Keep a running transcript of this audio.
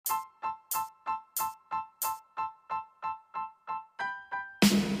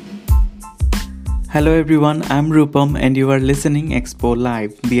Hello everyone, I'm Rupam and you are listening Expo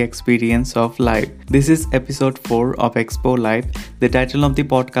Live, the experience of life. This is episode 4 of Expo Live. The title of the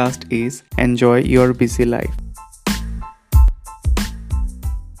podcast is Enjoy Your Busy Life.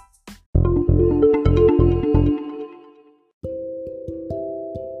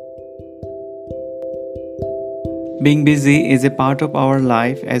 Being busy is a part of our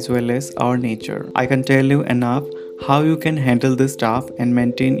life as well as our nature. I can tell you enough how you can handle this stuff and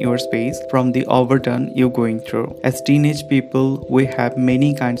maintain your space from the overdone you're going through. As teenage people, we have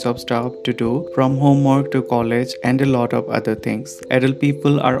many kinds of stuff to do, from homework to college and a lot of other things. Adult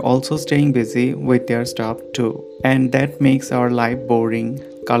people are also staying busy with their stuff too. And that makes our life boring,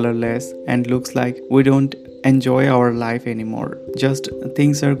 colorless, and looks like we don't enjoy our life anymore. Just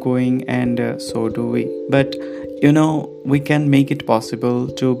things are going and so do we. But we can make it possible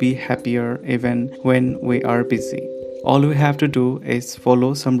to be happier even when we are busy. All we have to do is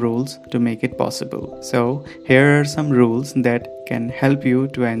follow some rules to make it possible. So, here are some rules that can help you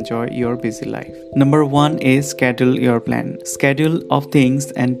to enjoy your busy life. Number 1 is schedule your plan. Schedule of things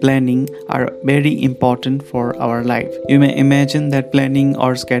and planning are very important for our life. You may imagine that planning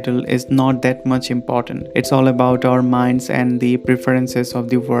or schedule is not that much important. It's all about our minds and the preferences of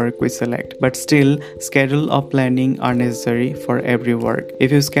the work we select. But still, schedule of planning are necessary for every work.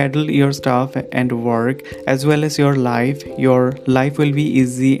 If you schedule your stuff and work as well as your life will be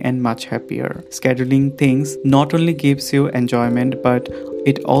easy and much happier. Scheduling things not only gives you enjoyment, but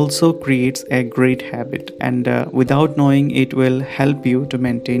it also creates a great habit, and without knowing it will help you to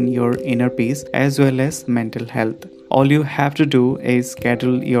maintain your inner peace as well as mental health. All you have to do is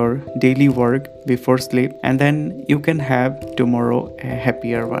schedule your daily work before sleep, and then you can have tomorrow a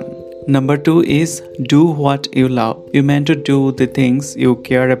happier one. Number 2 is do what you love. You meant to do the things you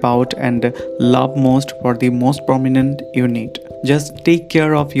care about and love most for the most prominent unit. Just take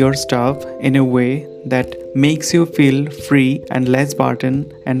care of your stuff in a way that makes you feel free and less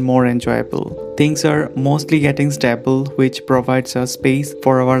burdened and more enjoyable. Things are mostly getting stable, which provides us space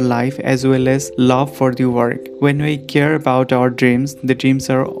for our life as well as love for the work. When we care about our dreams, the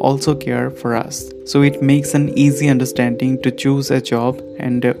dreams are also care for us. So it makes an easy understanding to choose a job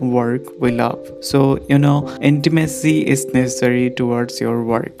and work we love. So, intimacy is necessary towards your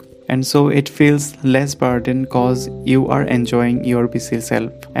work. And so it feels less burden cause you are enjoying your busy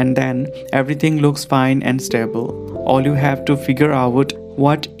self. And then everything looks fine and stable. All you have to figure out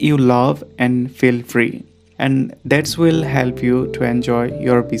what you love and feel free. And that will help you to enjoy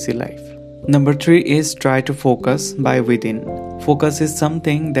your busy life. Number 3 is try to focus by within. Focus is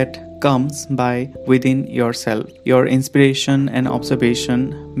something that comes by within yourself. Your inspiration and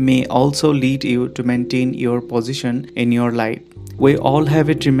observation may also lead you to maintain your position in your life. We all have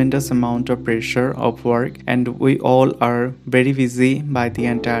a tremendous amount of pressure of work, and we all are very busy by the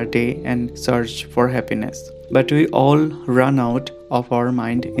entire day and search for happiness. But we all run out of our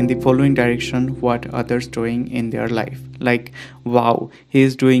mind in the following direction what others doing in their life. Like, wow, he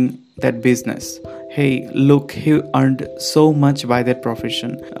is doing that business. Hey, look, he earned so much by that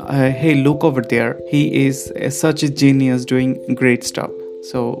profession. Hey, look over there. He is such a genius doing great stuff.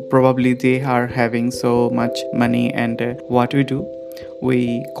 So probably they are having so much money, and what we do,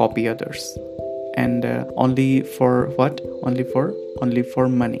 we copy others, and only for what? Only for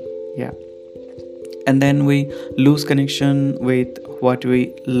money. Yeah. And then we lose connection with what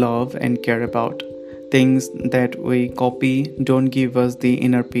we love and care about. Things that we copy don't give us the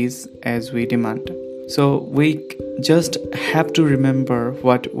inner peace as we demand. So we just have to remember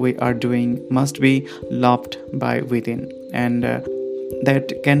what we are doing must be loved by within, and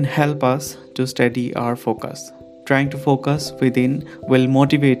that can help us to steady our focus. Trying to focus within will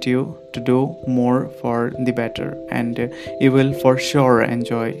motivate you to do more for the better, and you will for sure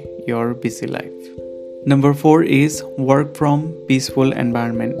enjoy your busy life. Number 4 is work from peaceful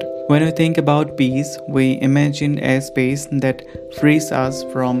environment. When we think about peace, we imagine a space that frees us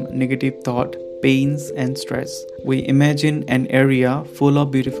from negative thought, pains and stress. We imagine an area full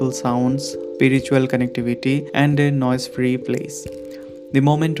of beautiful sounds, spiritual connectivity, and a noise-free place. The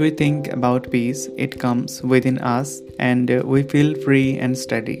moment we think about peace, it comes within us and we feel free and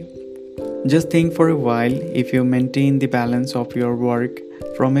steady. Just think for a while, if you maintain the balance of your work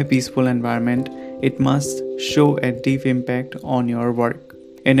from a peaceful environment, it must show a deep impact on your work.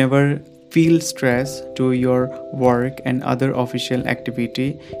 You never feel stress to your work and other official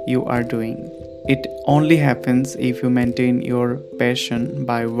activity you are doing. It only happens if you maintain your passion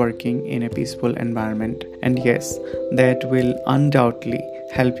by working in a peaceful environment. And yes, that will undoubtedly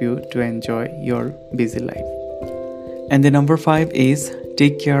help you to enjoy your busy life. And the number 5 is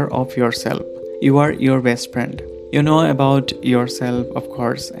take care of yourself. You are your best friend. You know about yourself, of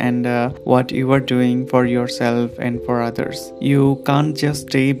course, and what you are doing for yourself and for others. You can't just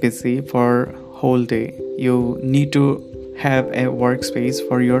stay busy for whole day. You need to have a workspace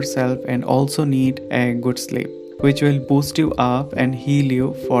for yourself and also need a good sleep, which will boost you up and heal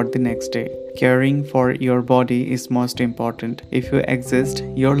you for the next day. Caring for your body is most important. If you exist,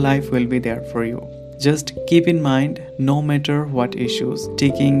 your life will be there for you. Just keep in mind, no matter what issues,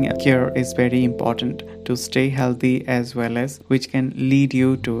 taking care is very important to stay healthy as well as which can lead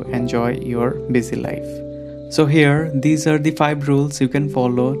you to enjoy your busy life. So here, these are the 5 rules you can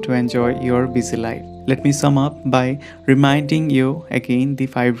follow to enjoy your busy life. Let me sum up by reminding you again. The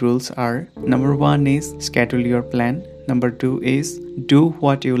 5 rules are: number 1 is schedule your plan. Number 2 is do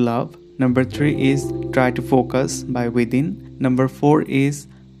what you love. Number 3 is try to focus by within. Number 4 is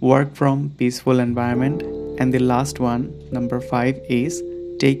work from peaceful environment. And the last one, number 5, is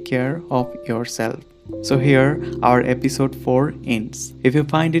take care of yourself. So here our episode 4 ends. If you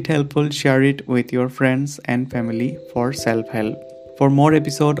find it helpful, share it with your friends and family for self-help. For more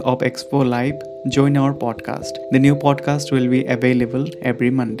episode of Expo Life, join our podcast. The new podcast will be available every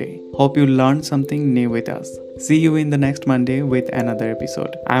Monday. Hope you learned something new with us. See you in the next Monday with another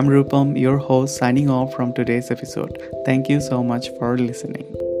episode. I'm Rupam, your host, signing off from today's episode. Thank you so much for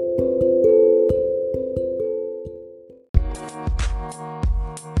listening.